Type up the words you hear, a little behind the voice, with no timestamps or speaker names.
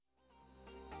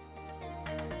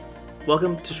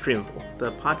Welcome to Streamable,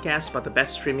 the podcast about the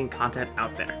best streaming content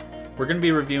out there. We're going to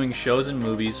be reviewing shows and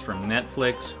movies from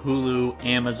Netflix, Hulu,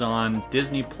 Amazon,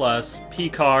 Disney+,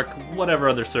 Peacock, whatever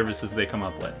other services they come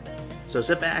up with. So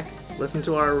sit back, listen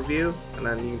to our review, and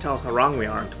then you can tell us how wrong we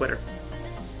are on Twitter.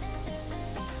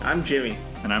 I'm Jimmy.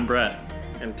 And I'm Brett.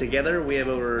 And together we have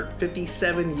over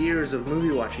 57 years of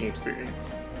movie watching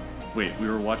experience. Wait, we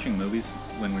were watching movies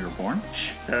when we were born?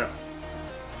 Shh, shut up.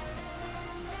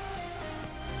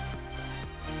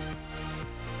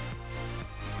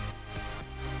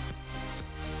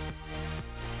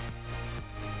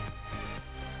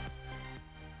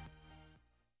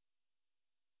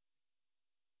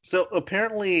 So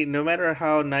apparently, no matter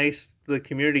how nice the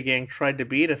Community Gang tried to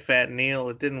be to Fat Neil,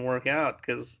 it didn't work out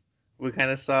because we kind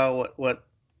of saw what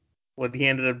he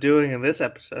ended up doing in this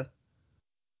episode.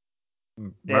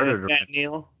 Murdered Fat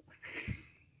Neil.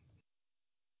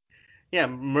 Yeah,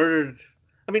 murdered.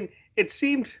 I mean, it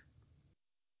seemed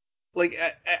like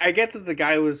I get that the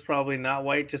guy was probably not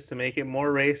white just to make it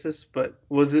more racist, but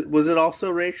was it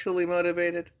also racially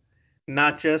motivated?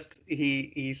 Not just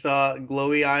he saw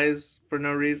glowy eyes for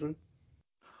no reason.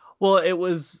 Well, it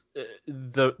was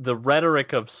the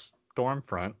rhetoric of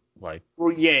Stormfront, like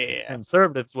Well, yeah.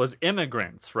 conservatives, was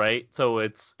immigrants, right? So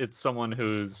it's someone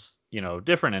who's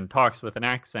different and talks with an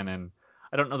accent, and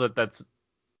I don't know that that's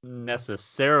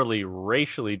necessarily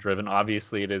racially driven.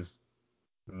 Obviously, it is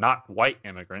not white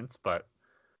immigrants, but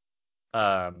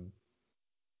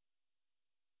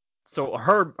so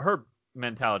her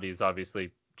mentality is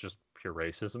obviously just pure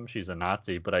racism. She's a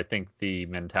Nazi, but I think the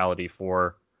mentality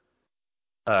for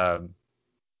Fat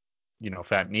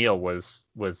Neil was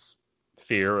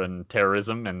fear and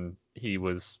terrorism, and he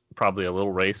was probably a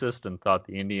little racist and thought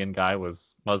the Indian guy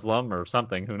was Muslim or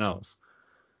something. Who knows?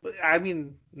 I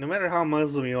mean, no matter how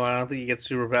Muslim you are, I don't think you get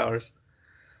superpowers.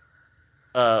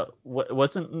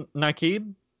 Wasn't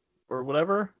Naqib or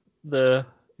whatever the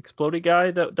explodey guy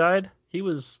that died? He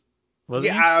wasn't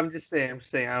Yeah, he? I'm just saying.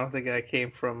 I don't think that came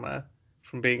from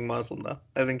being Muslim though.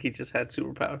 I think he just had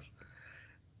superpowers.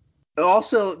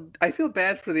 Also, I feel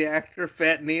bad for the actor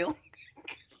Fat Neil.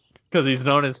 Because he's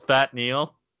known as Fat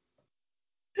Neil.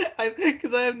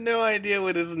 Because I have no idea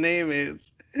what his name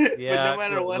is. Yeah, But no I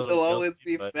matter feel a what, little he'll guilty, always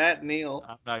be but Fat Neil.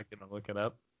 I'm not gonna look it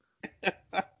up.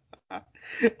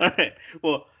 All right.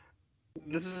 Well,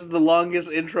 this is the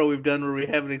longest intro we've done where we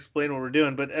haven't explained what we're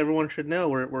doing, but everyone should know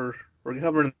we're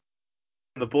covering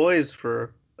The Boys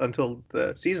for until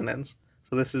the season ends.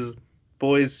 So this is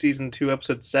Boys season 2,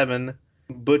 episode 7,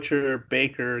 Butcher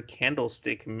Baker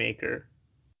Candlestick Maker.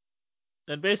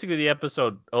 And basically, the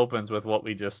episode opens with what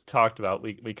we just talked about.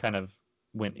 We kind of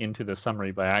went into the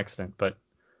summary by accident, but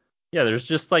yeah, there's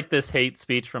just like this hate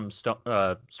speech from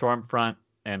Stormfront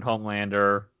and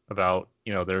Homelander about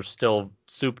there's still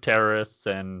soup terrorists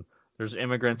and there's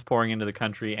immigrants pouring into the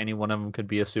country. Any one of them could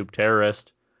be a soup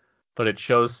terrorist, but it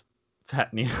shows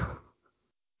Fat Neil.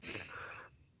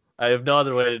 I have no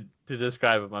other way to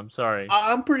describe him. I'm sorry.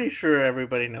 I'm pretty sure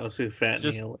everybody knows who Fat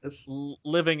Just Neil is.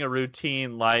 living a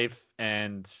routine life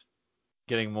and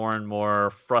getting more and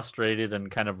more frustrated and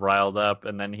kind of riled up.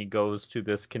 And then he goes to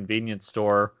this convenience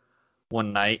store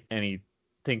one night and he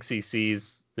thinks he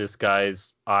sees this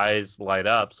guy's eyes light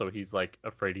up. So he's like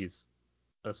afraid he's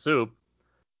a soup.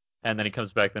 And then he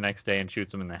comes back the next day and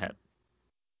shoots him in the head.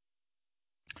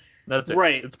 That's it.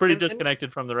 Right. It's pretty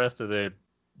disconnected from the rest of the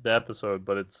episode,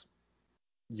 but it's,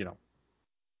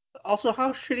 Also,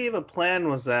 how shitty of a plan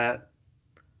was that?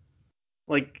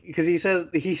 Like, because he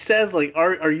says like,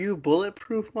 are you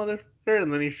bulletproof, motherfucker?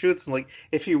 And then he shoots him. Like,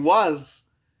 if he was,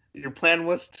 your plan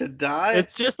was to die.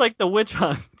 It's just like the witch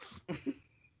hunts.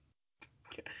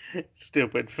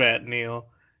 Stupid Fat Neil.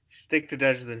 Stick to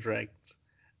Dungeons and Dragons.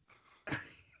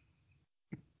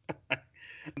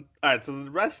 Alright, so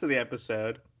the rest of the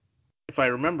episode, if I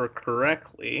remember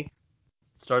correctly,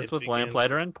 Starts with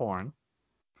lamplighter and porn.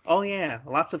 Oh yeah,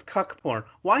 lots of cuck porn.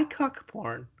 Why cuck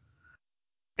porn?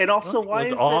 And also, why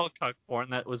is all cuck porn?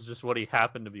 That was just what he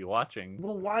happened to be watching.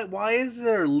 Well, why is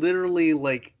there literally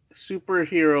like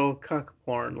superhero cuck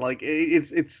porn? Like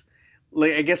it's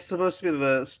like I guess it's supposed to be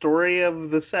the story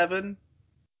of the Seven,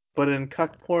 but in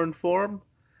cuck porn form.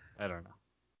 I don't know.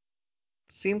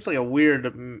 Seems like a weird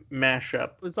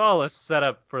mashup. It was all a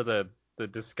setup for the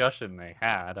discussion they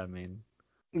had. I mean,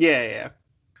 Yeah.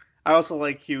 I also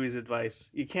like Huey's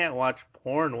advice. You can't watch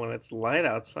porn when it's light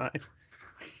outside.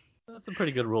 that's a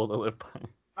pretty good rule to live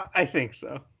by. I think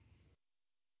so.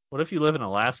 What if you live in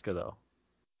Alaska though?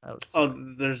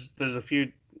 There's a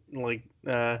few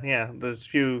there's a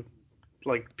few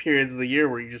like periods of the year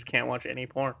where you just can't watch any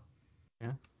porn.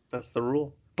 Yeah. That's the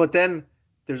rule. But then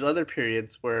there's other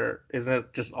periods where isn't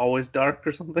it just always dark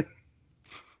or something?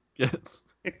 Yes.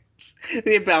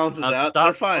 It balances out. They're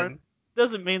Non-stop porn fine.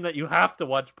 doesn't mean that you have to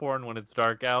watch porn when it's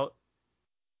dark out.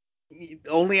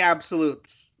 Only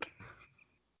absolutes.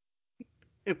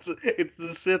 It's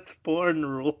the Sith porn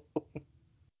rule.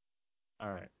 All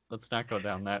right, let's not go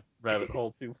down that rabbit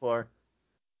hole too far.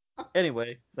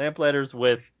 Anyway, Lamplighter's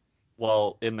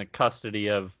in the custody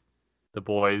of the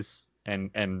boys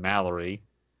and Mallory,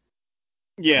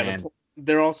 Yeah, and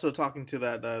they're also talking to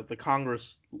that the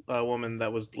Congress woman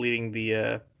that was leading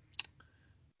the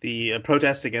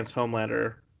protest against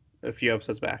Homelander a few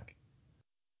episodes back.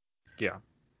 yeah,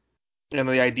 And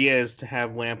the idea is to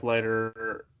have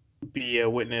Lamplighter be a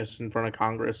witness in front of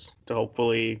Congress to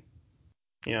hopefully,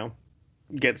 you know,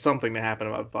 get something to happen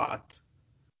about Vought.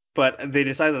 But they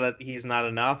decided that he's not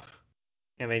enough,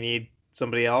 and they need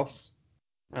somebody else.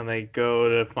 And they go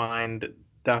to find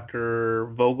Dr.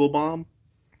 Vogelbaum,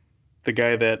 the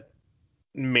guy that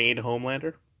made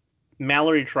Homelander.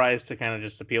 Mallory tries to kind of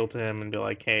just appeal to him and be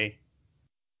like, hey,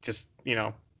 just,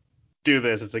 do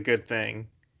this. It's a good thing.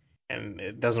 And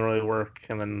it doesn't really work.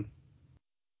 And then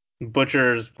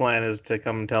Butcher's plan is to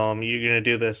come and tell him, you're going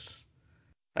to do this.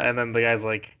 And then the guy's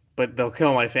like, but they'll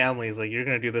kill my family. He's like, you're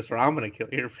going to do this or I'm going to kill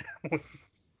your family.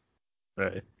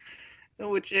 right,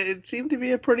 Which it seemed to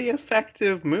be a pretty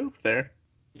effective move there.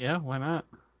 yeah, why not?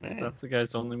 Man. That's the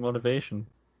guy's only motivation.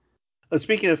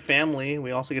 Speaking of family,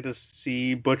 we also get to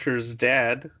see Butcher's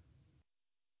dad,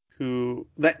 who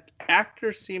that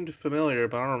actor seemed familiar,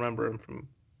 but I don't remember him from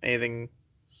anything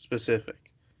specific.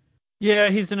 Yeah,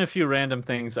 he's in a few random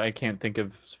things. I can't think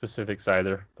of specifics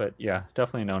either, but yeah,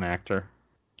 definitely a known actor.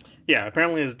 Yeah,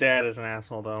 apparently his dad is an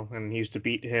asshole though, and he used to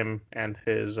beat him and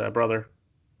his brother.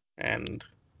 And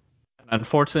And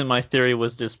unfortunately, my theory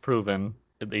was disproven,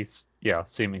 at least, yeah,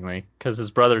 seemingly, because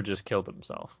his brother just killed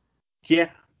himself. yeah,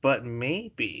 but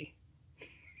maybe,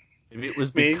 Maybe it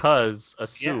was maybe, because a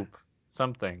yeah, soup,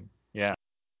 something. Yeah,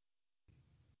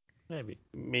 maybe.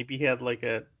 maybe he had like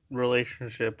a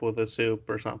relationship with a soup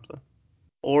or something,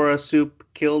 or a soup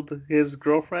killed his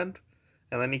girlfriend,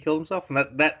 and then he killed himself, and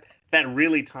that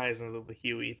really ties into the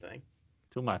Huey thing.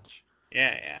 Too much.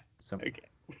 Yeah, yeah. Simple.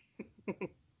 Okay.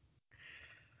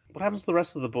 What happens to the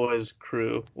rest of the boys'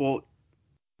 crew? Well,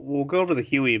 we'll go over the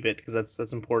Huey bit because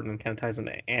that's important and kind of ties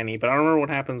into Annie. But I don't remember what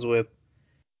happens with.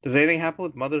 Does anything happen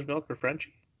with Mother's Milk or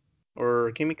Frenchie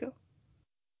or Kimiko?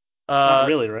 Not Uh,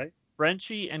 really, right?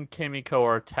 Frenchie and Kimiko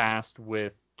are tasked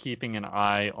with keeping an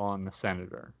eye on the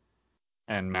senator.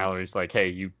 And Mallory's like, hey,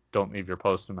 you don't leave your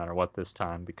post no matter what this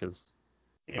time because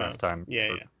Yeah, last time yeah,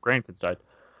 her yeah. grandkids died.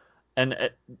 And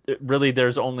really,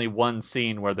 there's only one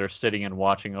scene where they're sitting and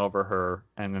watching over her,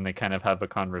 and then they kind of have a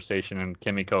conversation, and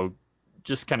Kimiko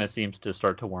just kind of seems to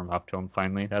start to warm up to him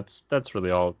finally. That's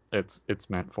really all it's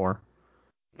meant for.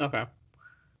 Okay.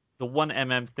 The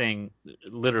one thing,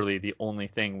 literally the only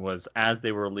thing, was as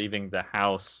they were leaving the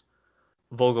house,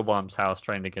 Vogelbaum's house,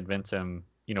 trying to convince him,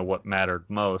 what mattered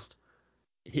most.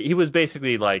 He was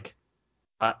basically like,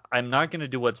 I'm not going to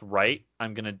do what's right.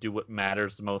 I'm going to do what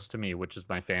matters most to me, which is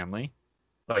my family.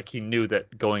 Like he knew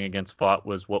that going against Vought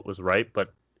was what was right,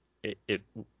 but it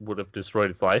would have destroyed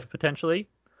his life potentially.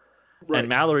 And Right.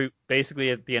 Mallory basically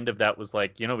at the end of that was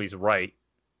like, he's right.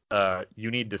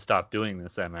 You need to stop doing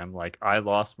this, Like I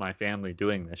lost my family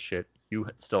doing this shit. You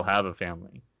still have a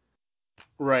family.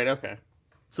 Right. Okay.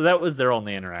 So that was their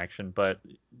only interaction, but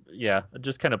yeah,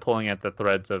 just kind of pulling at the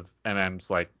threads of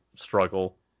MM's like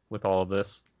struggle with all of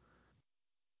this.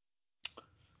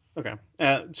 Okay.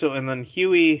 So and then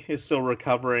Huey is still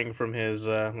recovering from his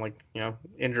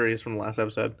injuries from the last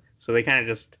episode. So they kind of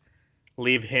just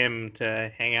leave him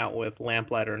to hang out with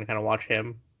Lamplighter and kind of watch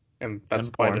him, and that's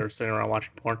And why porn. they're sitting around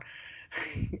watching porn.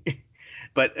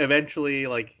 But eventually,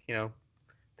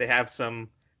 they have some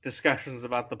discussions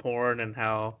about the porn and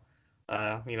how,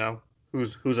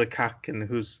 who's a cock and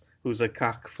who's a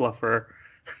cock fluffer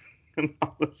and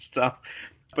all this stuff.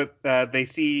 But they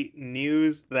see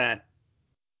news that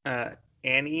uh,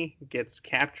 Annie gets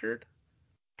captured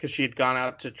because she had gone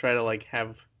out to try to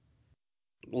have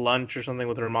lunch or something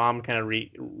with her mom, kind of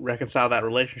reconcile that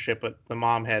relationship. But the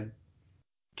mom had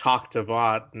talked to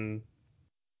Vought, and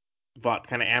Vought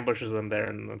kind of ambushes them there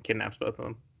and then kidnaps both of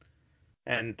them.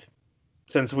 And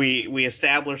since we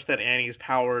established that Annie's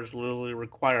powers literally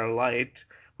require light,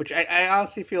 which I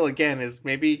honestly feel again is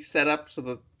maybe set up so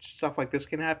that stuff like this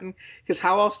can happen. Because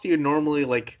how else do you normally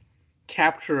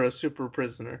capture a super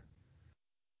prisoner?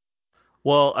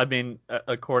 Well, I mean,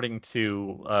 according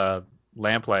to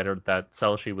Lamplighter, that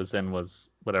cell she was in was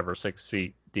whatever 6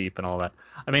 feet deep and all that.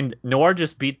 I mean, Noir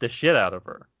just beat the shit out of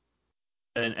her.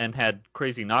 and had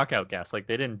crazy knockout gas. Like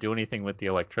they didn't do anything with the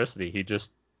electricity. He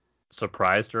just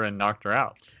surprised her and knocked her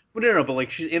out. But no, but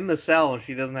like she's in the cell and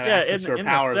she doesn't have Yeah, access to her in the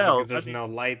powers because cell. I there's mean, no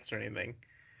lights or anything.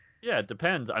 yeah, it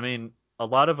depends. I mean, a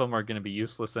lot of them are going to be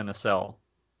useless in a cell.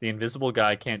 The invisible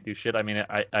guy can't do shit. I mean,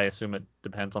 I assume it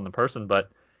depends on the person,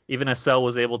 but even a cell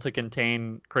was able to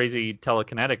contain crazy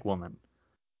telekinetic woman.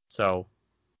 So,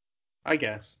 I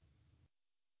guess.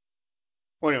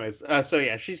 Well, anyways, so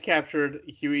yeah, she's captured.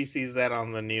 Huey sees that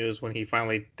on the news when he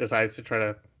finally decides to try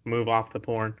to move off the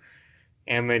porn,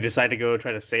 and they decide to go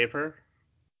try to save her.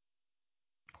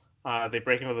 They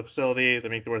break into the facility. They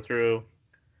make their way through.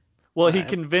 well, he Uh,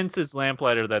 convinces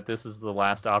Lamplighter that this is the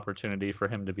last opportunity for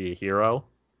him to be a hero,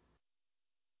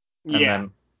 and yeah,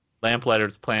 then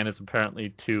Lamplighter's plan is apparently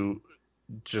to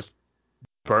just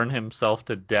burn himself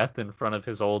to death in front of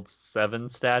his old Seven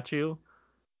statue,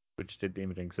 which didn't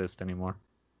even exist anymore.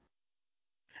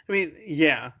 I mean,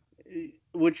 yeah,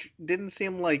 which didn't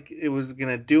seem like it was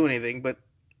gonna do anything, but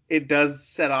it does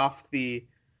set off the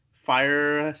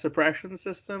fire suppression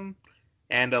system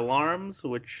and alarms,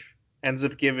 which ends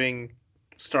up giving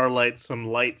Starlight some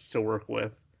lights to work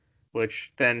with,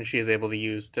 which then she is able to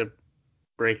use to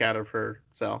break out of her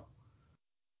cell.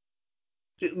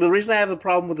 The reason I have a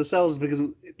problem with the cells is because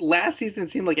last season it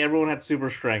seemed like everyone had super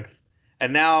strength,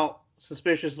 and now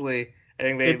suspiciously, I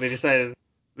think they It's decided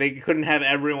they couldn't have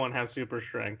everyone have super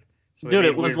strength, so they Dude, made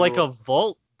it was weird like a rules.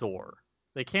 vault door.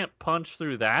 They can't punch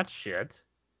through that shit.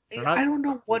 They're I not don't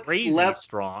know what's crazy left.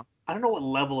 strong. I don't know what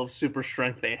level of super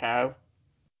strength they have.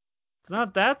 It's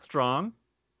not that strong.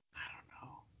 I don't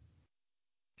know.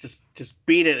 Just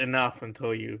beat it enough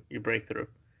until you break through.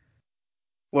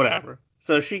 Whatever.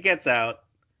 So she gets out,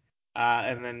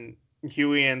 and then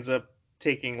Huey ends up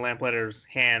taking Lamplighter's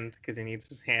hand because he needs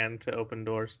his hand to open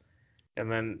doors,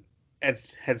 and then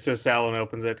heads to a cell and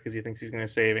opens it because he thinks he's going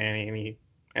to save Annie, and he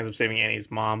ends up saving Annie's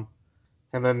mom,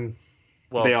 and then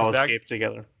Well, they all escape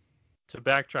together. to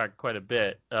backtrack quite a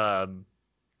bit,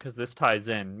 because this ties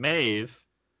in Maeve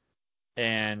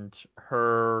and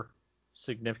her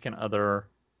significant other.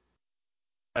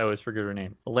 I always forget her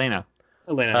name, Elena.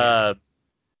 Elena, yeah. Uh,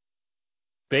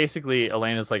 Basically,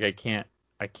 Elena's like, I can't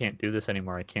do this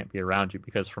anymore. I can't be around you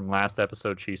because from last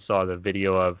episode she saw the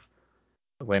video of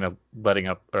Elena letting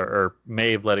up or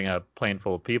Maeve letting a plane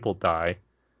full of people die.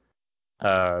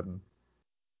 Um,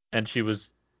 and she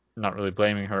was not really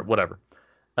blaming her, whatever.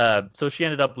 So she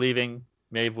ended up leaving.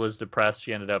 Maeve was depressed.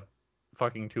 She ended up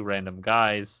fucking two random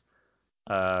guys.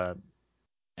 Uh,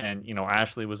 and, you know,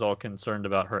 Ashley was all concerned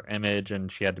about her image and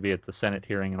she had to be at the Senate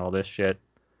hearing and all this shit.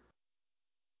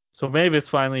 So Maeve is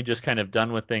finally just kind of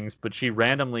done with things, but she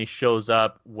randomly shows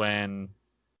up when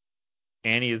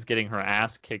Annie is getting her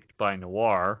ass kicked by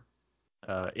Noir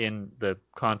in the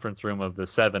conference room of the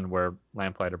Seven where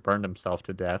Lamplighter burned himself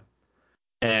to death.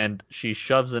 And she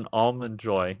shoves an almond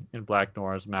joy in Black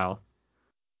Noir's mouth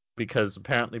because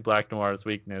apparently Black Noir's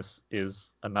weakness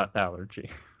is a nut allergy.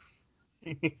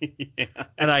 Yeah, I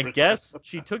And I forgot. guess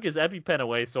she took his EpiPen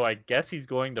away, so I guess he's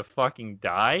going to fucking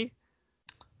die.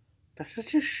 That's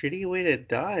such a shitty way to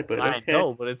die, but I okay.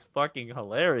 know, but it's fucking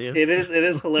hilarious. It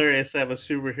is hilarious to have a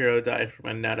superhero die from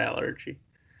a nut allergy.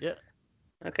 Yeah.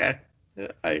 Okay.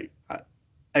 I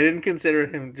didn't consider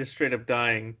him just straight up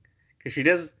dying because she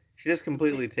does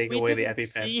completely take We away the didn't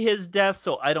EpiPen. see his death,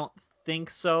 so I don't think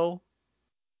so.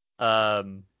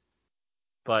 Um,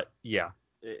 but yeah,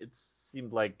 it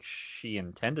seemed like she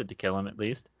intended to kill him at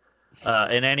least.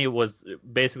 And Annie was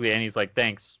basically Annie's like,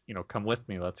 thanks, you know, come with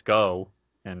me, let's go.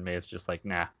 And Maeve's just like,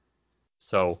 nah.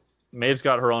 So Maeve's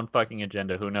got her own fucking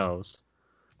agenda, who knows?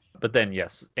 But then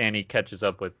yes, Annie catches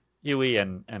up with Huey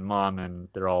and Mom, and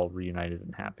they're all reunited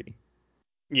and happy.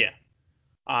 Yeah.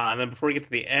 And then before we get to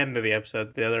the end of the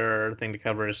episode, the other thing to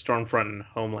cover is Stormfront and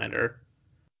Homelander,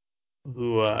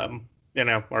 who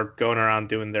are going around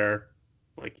doing their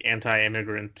like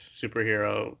anti-immigrant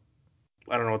superhero.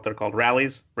 I don't know what they're called,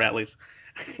 rallies,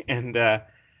 and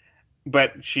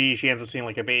but she ends up seeing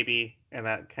like a baby, and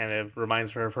that kind of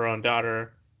reminds her of her own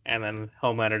daughter. And then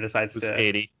Homelander decides Who's to,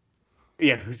 80?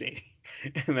 yeah, who's 80,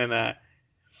 and then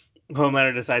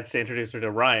Homelander decides to introduce her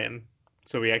to Ryan,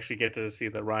 so we actually get to see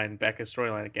the Ryan Becca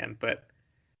storyline again. But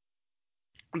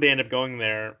they end up going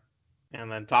there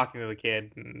and then talking to the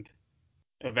kid, and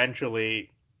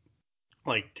eventually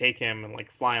like take him and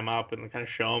like fly him up and kind of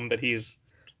show him that he's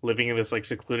living in this like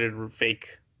secluded fake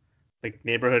like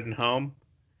neighborhood and home,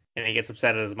 and he gets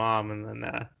upset at his mom, and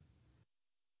then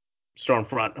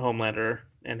Stormfront, Homelander,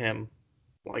 and him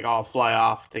like all fly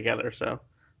off together. So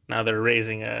now they're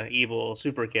raising a evil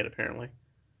super kid apparently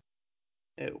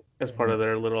as part And of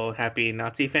their little happy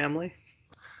Nazi family.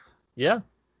 yeah.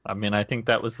 I mean, I think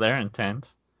that was their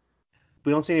intent.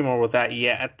 We don't see any more with that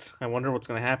yet. I wonder what's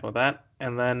going to happen with that.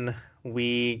 And then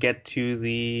we get to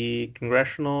the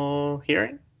congressional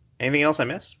hearing. Anything else I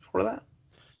missed before that?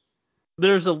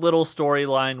 There's a little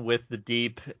storyline with the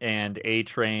Deep and A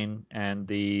Train and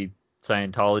the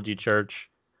Scientology Church.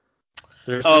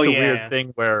 There's Oh just a weird yeah,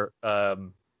 thing where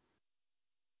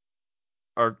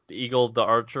Eagle the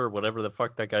Archer, whatever the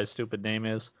fuck that guy's stupid name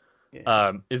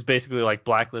yeah. is basically like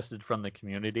blacklisted from the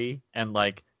community. And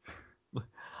like,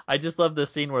 I just love the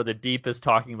scene where the Deep is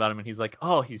talking about him, and he's like,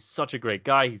 "Oh, he's such a great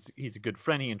guy. He's a good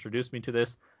friend. He introduced me to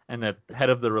this." And the head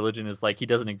of the religion is like, "He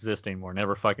doesn't exist anymore.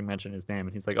 Never fucking mention his name."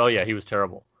 And he's like, "Oh yeah, he was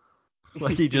terrible."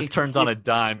 Like he just turns on a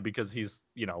dime because he's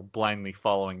blindly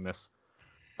following this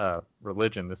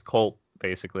religion, this cult,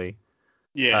 basically.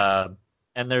 Yeah. Uh,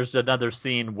 and there's another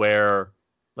scene where,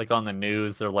 like on the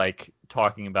news, they're like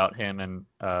talking about him, and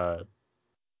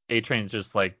A Train's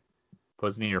just like,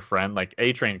 "Wasn't he your friend?" Like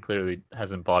A Train clearly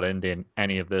hasn't bought into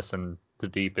any of this, and the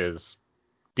Deep is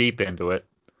deep into it,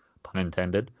 pun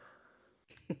intended.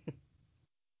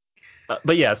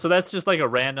 But yeah, so that's just like a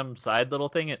random side little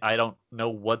thing. I don't know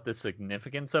what the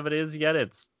significance of it is yet.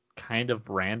 It's kind of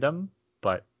random,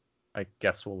 but I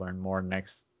guess we'll learn more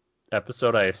next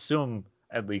episode. I assume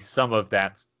at least some of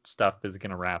that stuff is going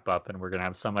to wrap up, and we're going to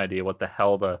have some idea what the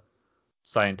hell the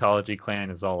Scientology clan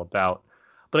is all about.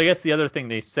 But I guess the other thing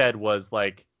they said was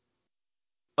like,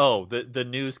 oh, the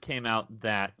news came out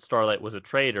that Starlight was a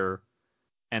traitor,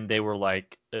 and they were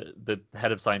like, the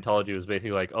head of Scientology was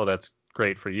basically like, oh, that's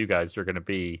great for you guys. You're going to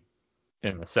be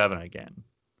in the Seven again.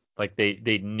 Like they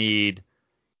need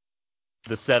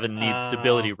the Seven needs Uh,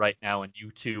 stability right now, and you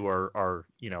two are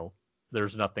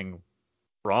there's nothing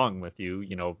wrong with you.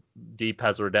 Deep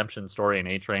has a redemption story, and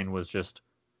A Train was just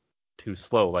too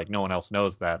slow. Like no one else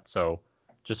knows that. So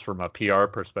just from a PR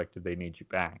perspective, they need you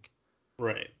back.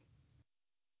 right.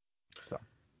 So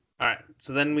All right.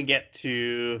 So then we get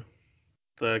to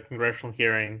the congressional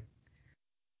hearing,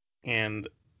 and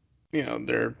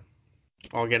they're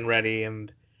all getting ready,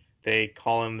 and they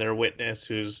call in their witness,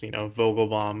 who's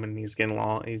Vogelbaum, and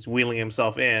he's wheeling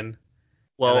himself in, and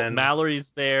well, then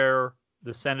Mallory's there.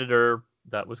 The senator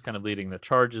that was kind of leading the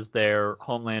charges there.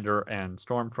 Homelander and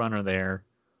Stormfront are there,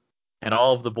 and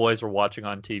all of the boys are watching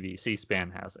on TV.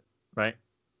 C-SPAN has it, right?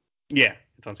 yeah,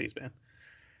 it's on C-SPAN.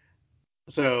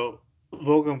 So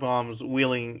Vogelbaum's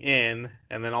wheeling in,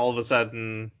 and then all of a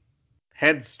sudden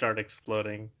heads start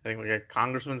exploding. I think we got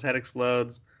Congressman's head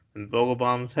explodes, and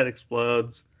Vogelbaum's head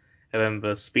explodes, and then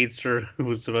the speedster who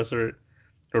was supposed to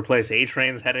replace A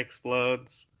Train's head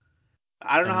explodes.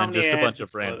 I don't know And how then many just a bunch heads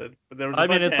of random. exploded, but there was a I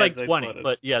mean, bunch of it's heads like that 20, exploded.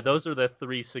 but yeah, those are the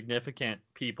three significant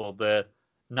people. The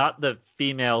Not the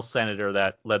female senator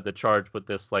that led the charge, but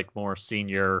this like more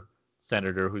senior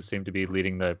senator who seemed to be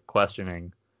leading the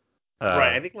questioning.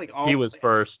 Right, Uh, I think like he all. was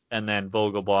first, and then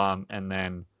Vogelbaum, and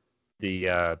then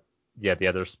the the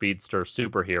other speedster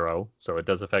superhero. So it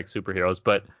does affect superheroes,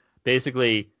 but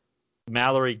basically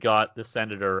Mallory got the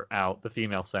senator out, the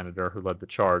female senator who led the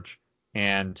charge,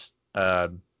 and uh,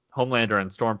 Homelander and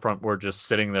Stormfront were just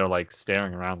sitting there like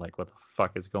staring around, like what the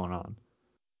fuck is going on?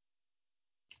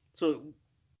 So,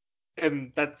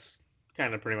 and that's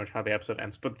kind of pretty much how the episode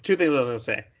ends. But the two things I was gonna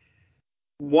say.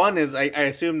 One is I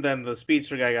assume then the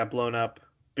speedster guy got blown up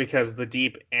because the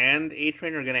Deep and A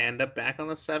Train are gonna end up back on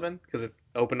the Seven because it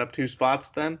opened up two spots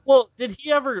then. Well, did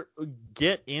he ever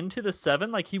get into the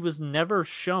Seven? Like he was never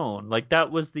shown. Like that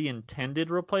was the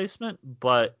intended replacement,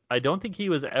 but I don't think he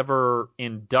was ever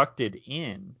inducted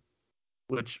in,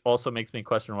 which also makes me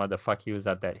question why the fuck he was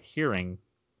at that hearing.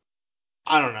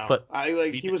 I don't know. But I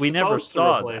like we he was we never supposed to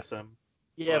saw that. replace him,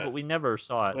 Yeah, but but we never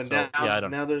saw it. So yeah, I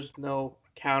don't now know. there's no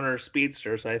counter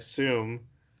speedsters. I assume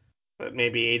that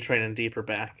maybe A Train and Deep are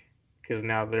back because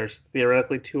now there's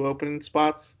theoretically two open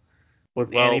spots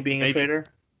with Annie Well, being a traitor.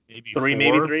 maybe Three,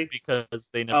 maybe four three. because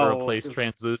they never Oh, replaced because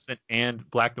Translucent and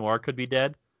Black Noir could be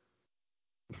dead.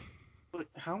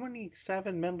 how many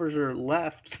Seven members are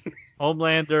left?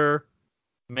 Homelander,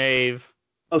 Maeve,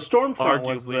 Oh, Stormfront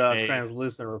was arguably the Maeve.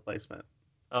 translucent replacement.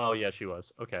 Oh yeah, she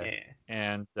was. Okay. Yeah.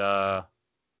 And So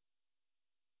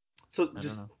I don't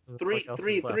just know. Who the fuck else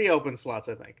is left? three open slots,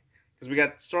 I think, because we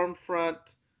got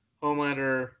Stormfront,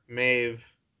 Homelander, Maeve,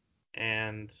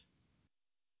 and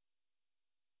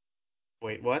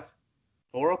wait, what?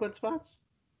 Four open spots?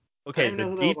 I don't Okay, even know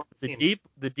who that was on the team.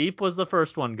 the deep was the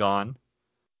first one gone.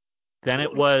 Then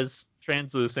it Who- was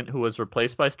Translucent, who was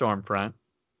replaced by Stormfront.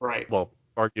 Right. Well,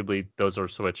 arguably those are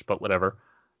switched, but whatever.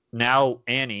 Now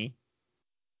Annie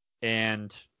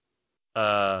and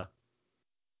uh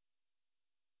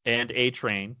and A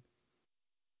Train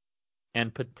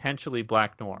and potentially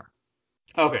Black Noir.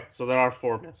 Okay, so there are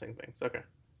 4 missing things. Okay.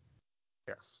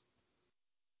 Yes.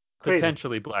 Crazy.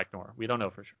 Potentially Black Noir. We don't know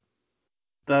for sure.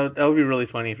 That would be really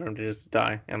funny for him to just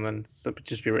die and then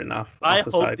just be written off I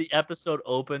the hope side. the episode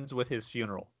opens with his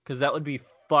funeral, because that would be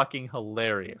fucking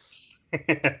hilarious.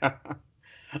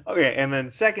 Okay, and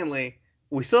then secondly,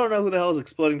 we still don't know who the hell is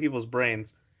exploding people's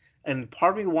brains, and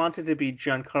part of me wants it to be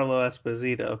Giancarlo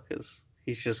Esposito because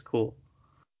he's just cool,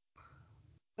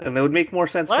 and that would make more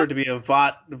sense for it What? to be a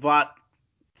Vought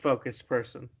focused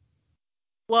person.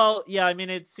 Well, yeah, I mean,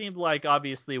 it seemed like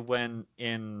obviously when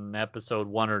in episode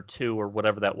 1 or 2 or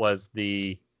whatever that was,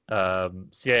 the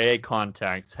CIA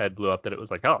contacts had blew up that it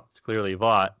was like, oh, it's clearly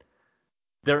Vought.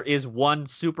 There is one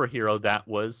superhero that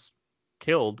was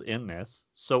killed in this,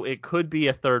 so it could be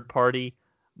a third party.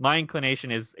 My inclination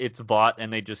is it's Vought,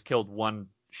 and they just killed one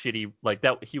shitty like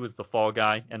that. He was the fall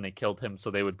guy, and they killed him,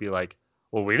 so they would be like,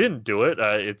 well, we didn't do it.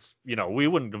 It's we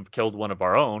wouldn't have killed one of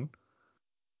our own.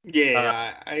 Uh,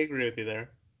 Yeah, I agree with you there.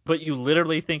 but you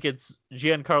literally think it's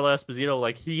Giancarlo Esposito,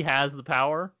 like he has the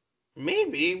power,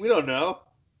 Maybe we don't know.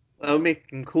 That would make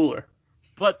him cooler.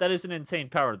 but that is an insane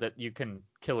power that you can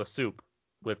kill a soup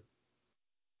with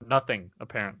nothing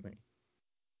apparently.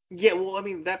 Yeah, well, I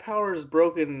mean that power is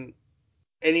broken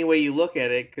any way you look at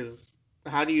it, because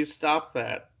how do you stop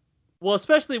that? Well,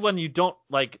 especially when you don't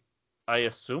like. I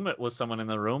assume it was someone in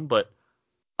the room, but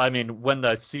I mean, when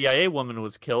the CIA woman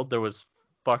was killed, there was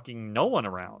fucking no one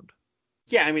around.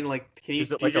 Yeah, I mean, like,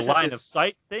 Is it do you like a just have line to of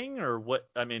sight thing or what?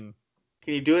 I mean,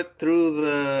 can you do it through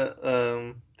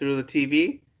the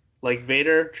TV, like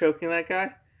Vader choking that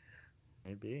guy?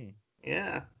 maybe.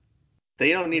 Yeah,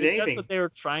 they don't need Maybe that's anything. what they were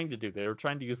trying to do. They were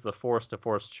trying to use the force to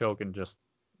force choke and just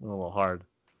a little hard.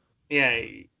 Yeah,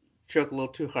 you choke a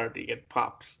little too hard, you get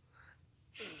pops.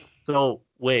 So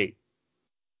wait,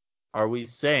 are we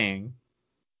saying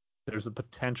there's a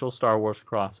potential Star Wars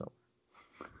crossover?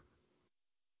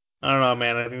 I don't know,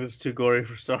 man. I think this is too gory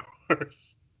for Star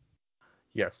Wars.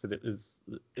 Yes, it is.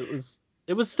 It was.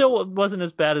 It was still it wasn't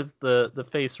as bad as the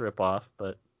face ripoff,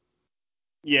 but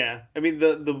Yeah, I mean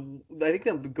the I think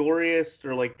the goriest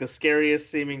or like the scariest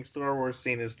seeming Star Wars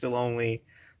scene is still only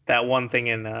that one thing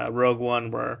in Rogue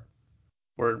One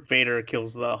where Vader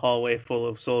kills the hallway full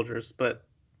of soldiers. But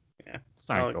yeah, it's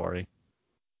not well, gory.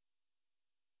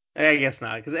 I guess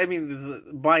not, because I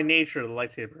mean by nature the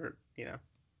lightsaber Yeah,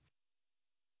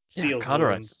 seals the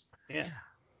cauterize it. wounds. Yeah,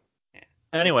 Yeah.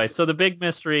 yeah. Anyway, It's so the big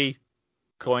mystery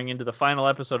going into the final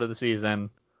episode of the season: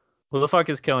 who the fuck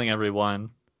is killing everyone?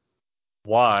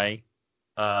 Why?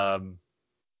 Um,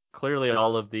 Clearly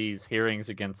all of these hearings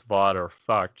against Vought are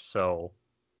fucked. So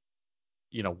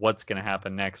what's going to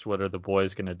happen next? What are the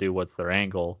boys going to do? What's their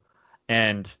angle?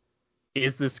 And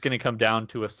is this going to come down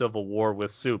to a civil war with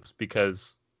Soups?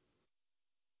 Because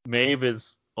Maeve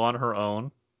is on her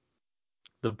own.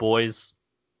 The boys,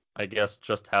 I guess,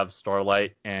 just have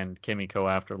Starlight and Kimiko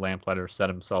after Lamplighter set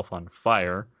himself on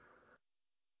fire.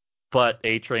 But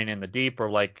A Train and the Deep are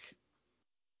like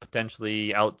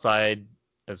potentially outside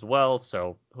as well,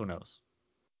 so who knows?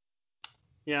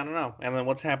 Yeah, I don't know. And then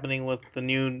what's happening with the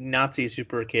new Nazi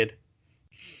super kid?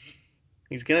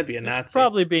 He's gonna be a He's Nazi.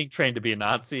 probably being trained to be a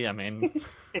Nazi. I mean,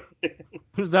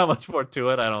 there's not much more to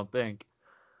it, I don't think.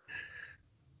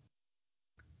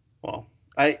 Well,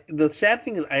 I the sad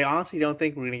thing is I honestly don't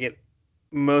think we're gonna get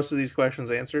most of these questions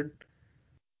answered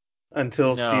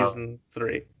until No. season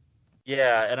 3.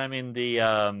 Yeah, and I mean the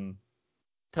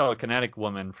telekinetic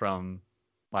woman from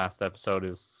last episode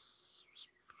is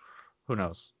who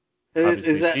knows? Is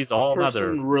Obviously, that she's a whole nother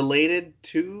person related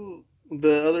to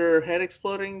the other head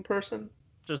exploding person?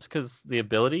 just because the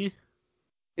ability.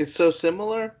 Is so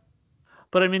similar?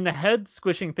 But I mean, the head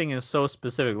squishing thing is so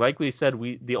specific. Like we said,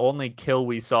 we the only kill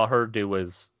we saw her do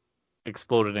was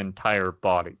explode an entire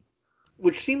body.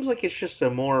 Which seems like it's just a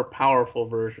more powerful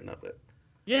version of it.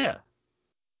 Yeah,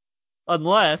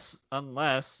 unless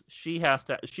she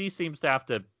seems to have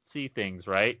to see things,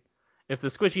 right? If the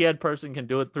squishy head person can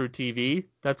do it through TV,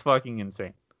 that's fucking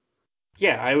insane.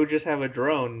 Yeah, I would just have a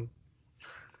drone.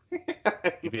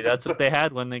 Maybe that's what they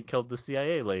had when they killed the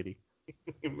CIA lady.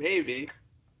 Maybe.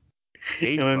 A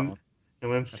And then drone.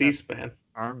 and then I'd have C-SPAN.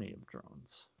 army of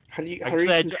drones. How are you Actually,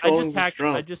 controlling these I just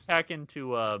drones? hack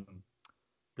into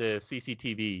the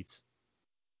CCTVs.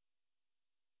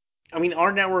 I mean,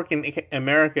 our network in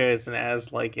America isn't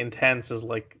as like intense as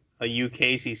like a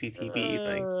UK CCTV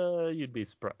thing. You'd be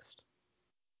surprised.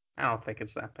 I don't think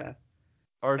it's that bad.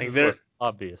 Ours Like is less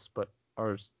obvious, but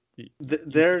ours you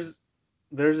could. theirs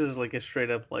is like a straight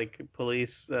up like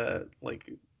police like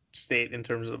state in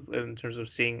terms of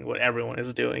seeing what everyone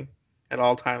is doing at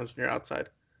all times when you're outside.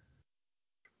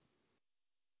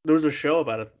 There was a show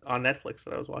about it on Netflix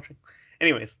that I was watching.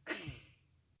 Anyways,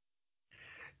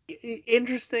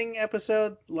 interesting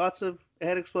episode. Lots of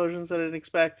head explosions that I didn't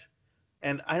expect,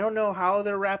 and I don't know how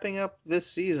they're wrapping up this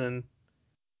season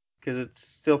because it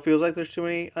still feels like there's too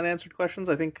many unanswered questions.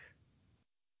 I think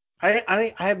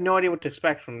I have no idea what to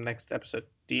expect from the next episode.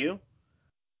 Do you?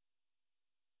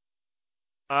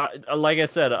 Like I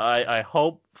said, I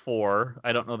hope for,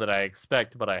 I don't know that I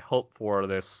expect, but I hope for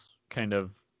this kind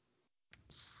of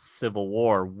civil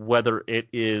war, whether it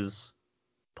is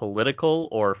political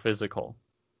or physical.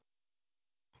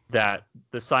 That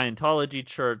the Scientology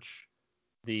church,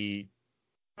 the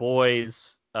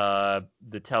boys, the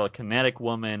telekinetic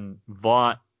woman,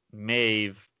 Vought,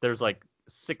 Maeve, there's like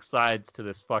 6 sides to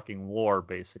this fucking war,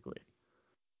 basically.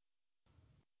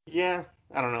 Yeah,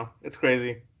 I don't know. It's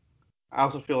crazy. I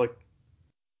also feel like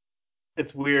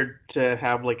it's weird to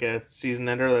have like a season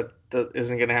ender that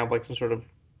isn't going to have like some sort of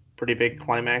pretty big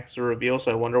climax or reveal. So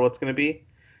I wonder what's going to be.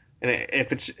 And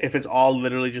if it's all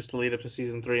literally just to lead up to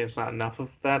season 3, and it's not enough of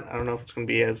that. I don't know if it's going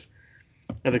to be as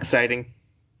exciting,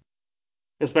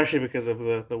 especially because of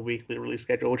the weekly release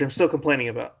schedule, which I'm still complaining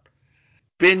about.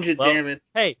 Binge it, Well, damn it.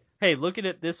 hey, look at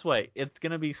it this way. It's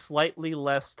going to be slightly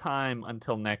less time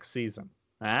until next season.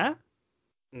 Huh?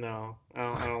 No,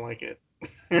 I don't like it.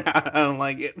 I don't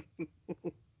like it.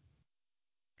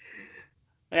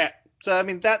 Yeah. So I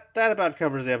mean that about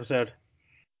covers the episode.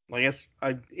 I guess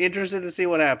I'm interested to see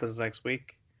what happens next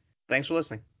week. Thanks for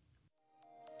listening.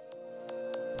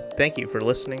 Thank you for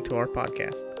listening to our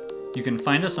podcast. You can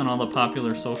find us on all the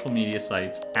popular social media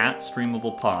sites at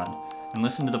StreamablePod and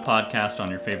listen to the podcast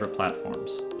on your favorite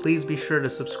platforms. Please be sure to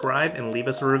subscribe and leave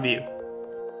us a review.